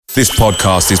This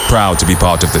podcast is proud to be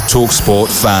part of the TalkSport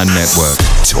Fan Network.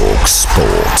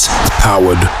 TalkSport.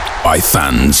 Powered by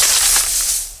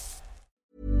fans.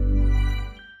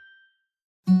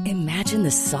 Imagine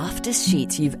the softest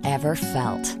sheets you've ever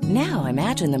felt. Now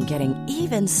imagine them getting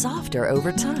even softer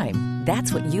over time.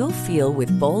 That's what you'll feel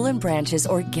with Boll & Branch's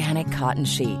organic cotton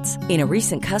sheets. In a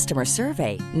recent customer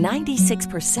survey,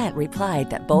 96% replied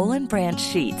that Boll & Branch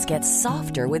sheets get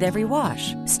softer with every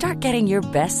wash. Start getting your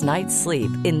best night's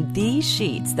sleep in these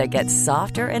sheets that get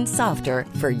softer and softer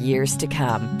for years to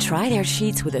come. Try their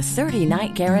sheets with a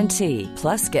 30-night guarantee.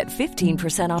 Plus, get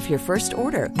 15% off your first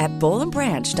order at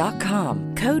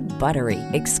bollandbranch.com. Code BUTTERY.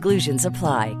 Exclusions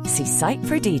apply. See site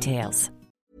for details.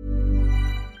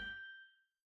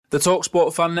 The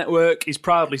TalkSport Fan Network is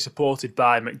proudly supported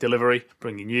by McDelivery,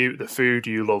 bringing you the food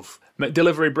you love.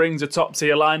 McDelivery brings a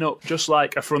top-tier lineup, just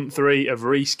like a front three of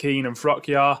Reece, Keane and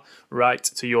Frockyar, right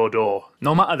to your door.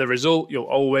 No matter the result, you'll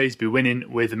always be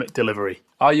winning with McDelivery.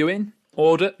 Are you in?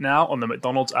 Order now on the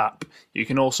McDonald's app. You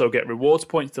can also get rewards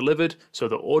points delivered, so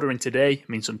that ordering today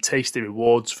means some tasty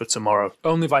rewards for tomorrow.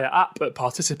 Only via app at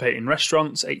participating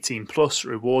restaurants, 18 plus,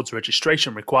 rewards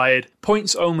registration required.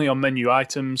 Points only on menu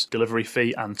items, delivery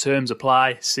fee and terms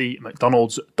apply. See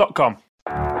mcdonalds.com.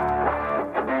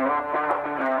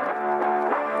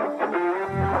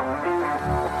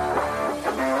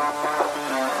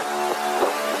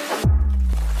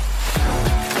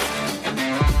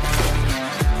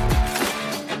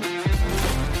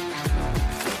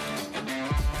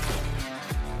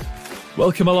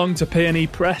 Welcome along to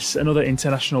PNE Press. Another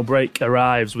international break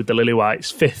arrives with the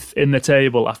Lilywhites 5th in the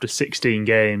table after 16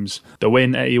 games. The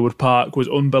win at Ewood Park was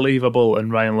unbelievable,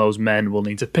 and Ryan Lowe's men will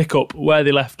need to pick up where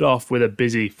they left off with a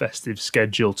busy festive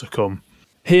schedule to come.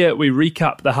 Here we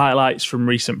recap the highlights from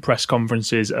recent press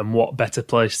conferences, and what better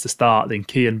place to start than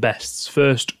Kean Best's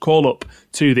first call-up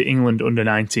to the England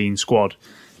under-19 squad.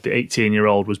 The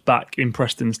 18-year-old was back in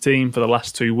Preston's team for the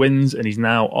last two wins, and he's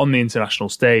now on the international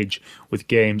stage with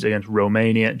games against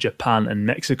Romania, Japan and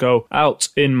Mexico out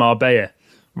in Marbella.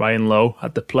 Ryan Lowe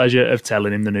had the pleasure of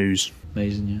telling him the news.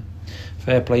 Amazing, yeah.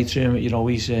 Fair play to him. You know,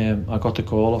 I got the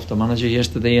call off the manager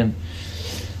yesterday, and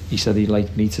he said he'd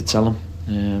like me to tell him.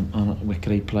 And with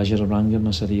great pleasure I rang him.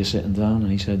 I said, "Are you sitting down?"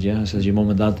 And he said, "Yeah." I said, "Your mum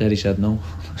and dad there?" He said, "No."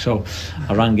 So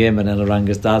I rang him, and then I rang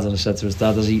his dad, and I said to his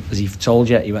dad, has he told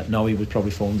you? He went, "No." He would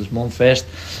probably phone his mum first.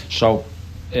 So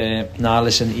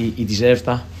listen, he deserves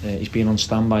that. He's been on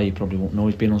standby. You probably won't know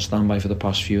he's been on standby for the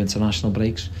past few international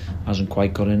breaks. Hasn't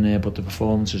quite got in there, but the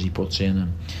performances he puts in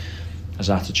and his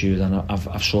attitude, and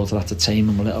I've sort of had to tame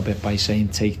him a little bit by saying,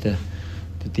 take the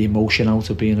emotion out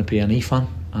of being a PNE fan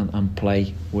and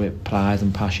play with pride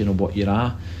and passion of what you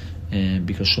are,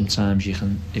 because sometimes you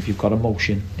can, if you've got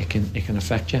emotion, it can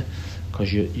affect you,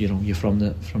 because you're from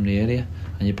the area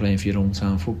and you're playing for your own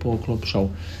town football club. So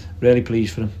really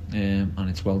pleased for him, and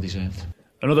it's well deserved.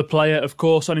 Another player, of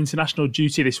course, on international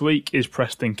duty this week is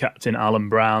Preston captain Alan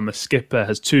Browne. The skipper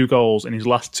has 2 goals in his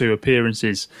last 2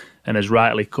 appearances and has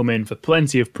rightly come in for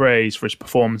plenty of praise for his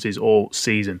performances all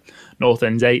season. North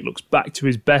End's 8 looks back to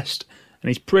his best, and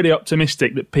he's pretty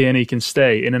optimistic that PNE can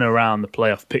stay in and around the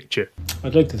playoff picture.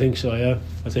 I'd like to think so, yeah.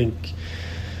 I think,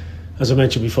 as I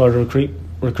mentioned before, the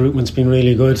recruitment's been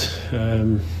really good.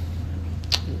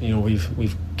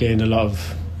 We've gained a lot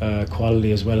of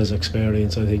quality as well as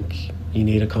experience. I think you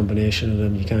need a combination of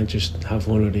them. You can't just have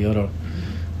one or the other.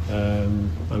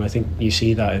 And I think you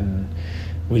see that in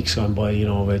weeks gone by,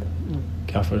 with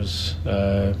Gaffer's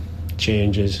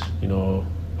changes. I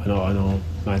know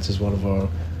Mads is one of our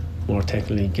more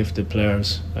technically gifted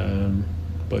players,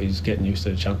 but he's getting used to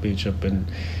the championship, and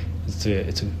it's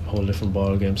a whole different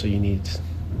ball game. So you need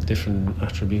different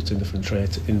attributes and different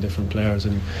traits in different players,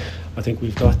 and I think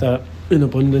we've got that in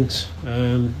abundance.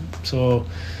 So,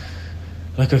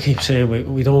 like I keep saying,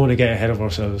 we don't want to get ahead of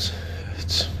ourselves.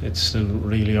 It's still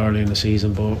really early in the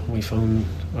season, but we found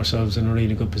ourselves in a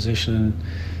really good position.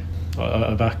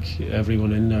 I back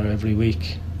everyone in there every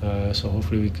week, so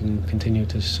hopefully we can continue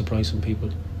to surprise some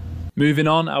people. Moving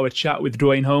on, our chat with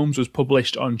Dwayne Holmes was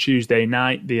published on Tuesday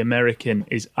night. The American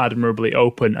is admirably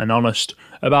open and honest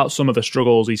about some of the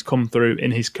struggles he's come through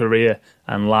in his career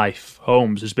and life.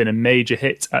 Holmes has been a major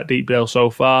hit at Deepdale so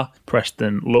far.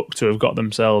 Preston look to have got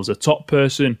themselves a top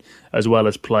person as well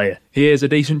as player. Here's a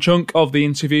decent chunk of the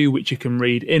interview, which you can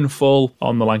read in full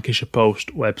on the Lancashire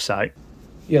Post website.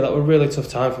 Yeah, that was a really tough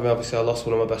time for me. Obviously, I lost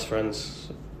one of my best friends.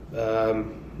 A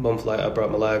month later, I broke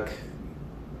my leg.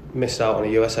 Missed out on a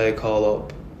USA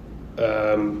call-up.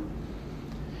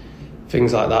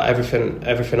 Things like that. Everything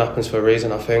happens for a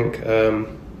reason, I think.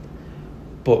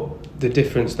 But the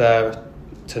difference there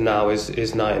to now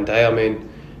is night and day. I mean,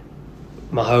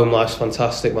 My home life's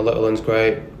fantastic, my little one's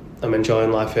great. I'm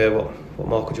enjoying life here, what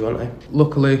more could you want, eh?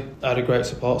 Luckily, I had a great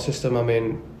support system. I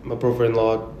mean, my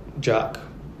brother-in-law, Jack,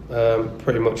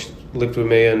 pretty much lived with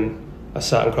me, and I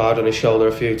sat and cried on his shoulder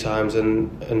a few times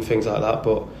and things like that.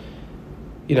 But,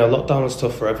 you know, lockdown was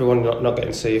tough for everyone, not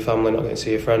getting to see your family, not getting to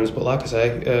see your friends. But like I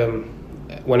say,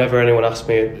 whenever anyone asks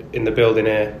me in the building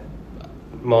here,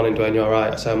 "Morning, Dwayne, you all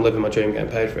right?" I say, "I'm living my dream,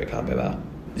 getting paid for it, can't be that."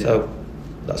 Yeah. So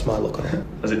that's my look on it.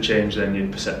 Has it changed then your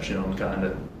perception on kind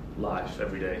of life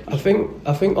every day? I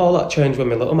think all that changed when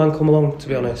my little man come along, to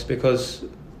be honest, because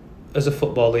as a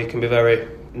footballer you can be very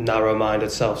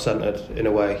narrow-minded, self-centred in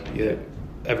a way.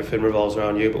 Everything revolves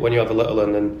around you, but when you have a little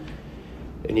one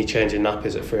and you're changing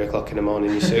nappies at 3 o'clock in the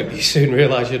morning, you soon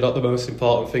realise you're not the most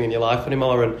important thing in your life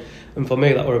anymore, and for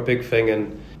me that were a big thing.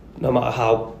 And no matter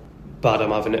how bad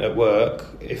I'm having it at work,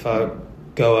 if I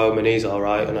go home and he's all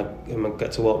right and I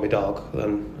get to walk my dog,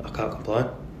 then I can't complain.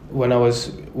 When I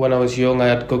was young, I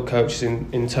had good coaches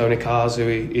in Tony Cars, who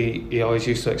he always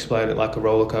used to explain it like a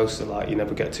roller coaster, like you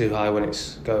never get too high when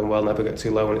it's going well, never get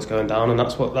too low when it's going down, and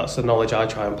that's the knowledge I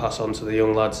try and pass on to the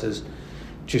young lads, is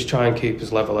just try and keep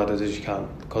as level-headed as you can,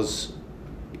 because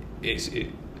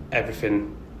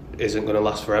everything isn't going to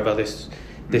last forever.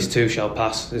 This too shall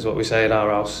pass, is what we say in our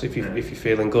house. If you're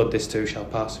feeling good, this too shall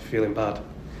pass. If you're feeling bad,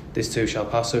 this too shall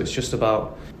pass. So it's just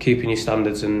about keeping your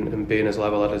standards and being as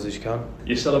level-headed as you can.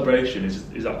 Your celebration,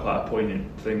 is that quite a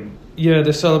poignant thing? Yeah,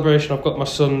 the celebration, I've got my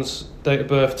son's date of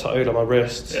birth tattooed on my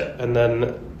wrist, and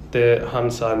then the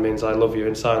hand sign means "I love you"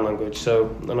 in sign language.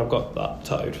 So, and I've got that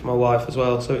tattooed for my wife as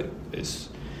well. So it's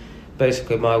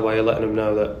basically my way of letting them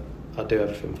know that I do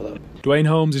everything for them. Dwayne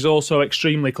Holmes is also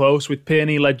extremely close with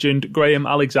PNE legend Graham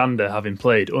Alexander, having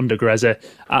played under Grezza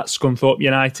at Scunthorpe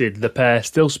United. The pair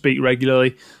still speak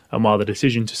regularly, and while the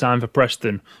decision to sign for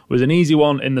Preston was an easy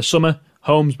one in the summer,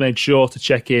 Holmes made sure to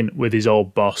check in with his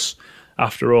old boss.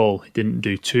 After all, he didn't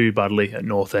do too badly at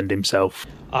North End himself.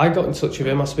 I got in touch with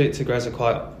him. I speak to Grezza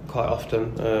quite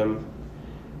often.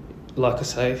 Like I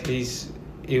say, he's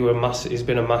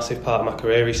been a massive part of my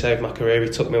career. He saved my career. He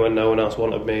took me when no one else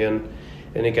wanted me, and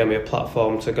he gave me a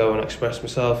platform to go and express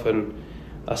myself. And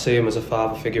I see him as a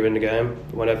father figure in the game.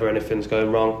 Whenever anything's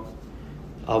going wrong,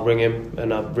 I'll ring him,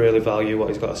 and I really value what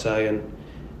he's got to say. And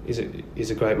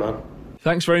he's a great man.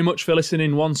 Thanks very much for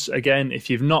listening once again. If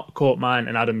you've not caught mine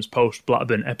and Adam's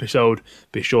post-Blackburn episode,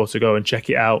 be sure to go and check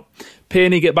it out.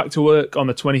 PNE get back to work on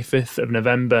the 25th of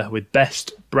November with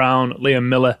Best, Browne, Liam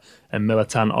Miller and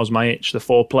Milatan Osmajic, the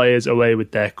 4 players away with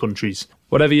their countries.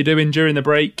 Whatever you're doing during the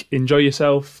break, enjoy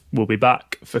yourself. We'll be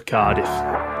back for Cardiff.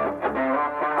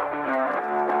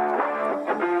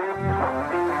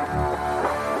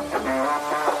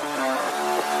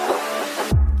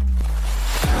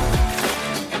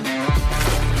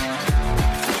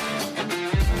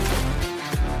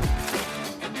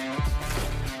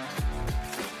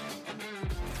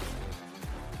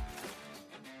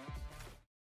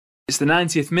 It's the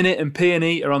 90th minute and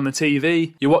PNE are on the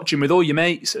TV. You're watching with all your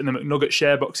mates and the McNugget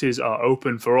share boxes are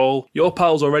open for all. Your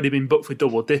pal's already been booked for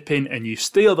double dipping and you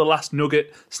steal the last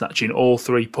nugget, snatching all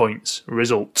 3 points.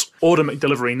 Result: order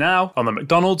McDelivery now on the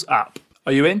McDonald's app.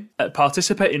 Are you in? At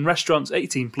participating restaurants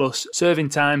 18+, serving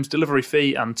times, delivery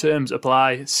fee and terms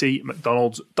apply. See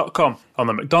mcdonalds.com on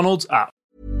the McDonald's app.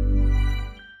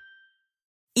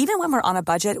 Even when we're on a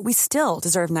budget, we still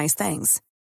deserve nice things.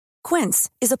 Quince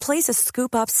is a place to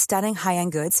scoop up stunning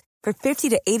high-end goods for 50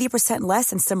 to 80% less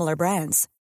than similar brands.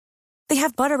 They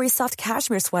have buttery soft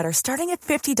cashmere sweaters starting at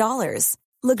 $50,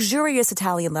 luxurious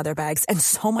Italian leather bags, and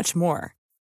so much more.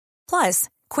 Plus,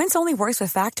 Quince only works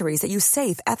with factories that use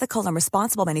safe, ethical, and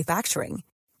responsible manufacturing.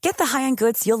 Get the high-end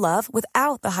goods you'll love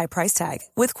without the high price tag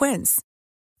with Quince.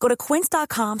 Go to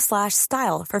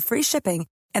quince.com/style for free shipping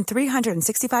and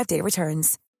 365-day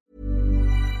returns.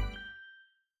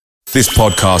 This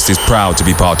podcast is proud to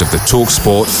be part of the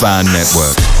TalkSport Fan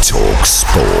Network.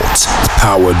 TalkSport.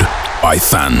 Powered by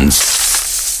fans.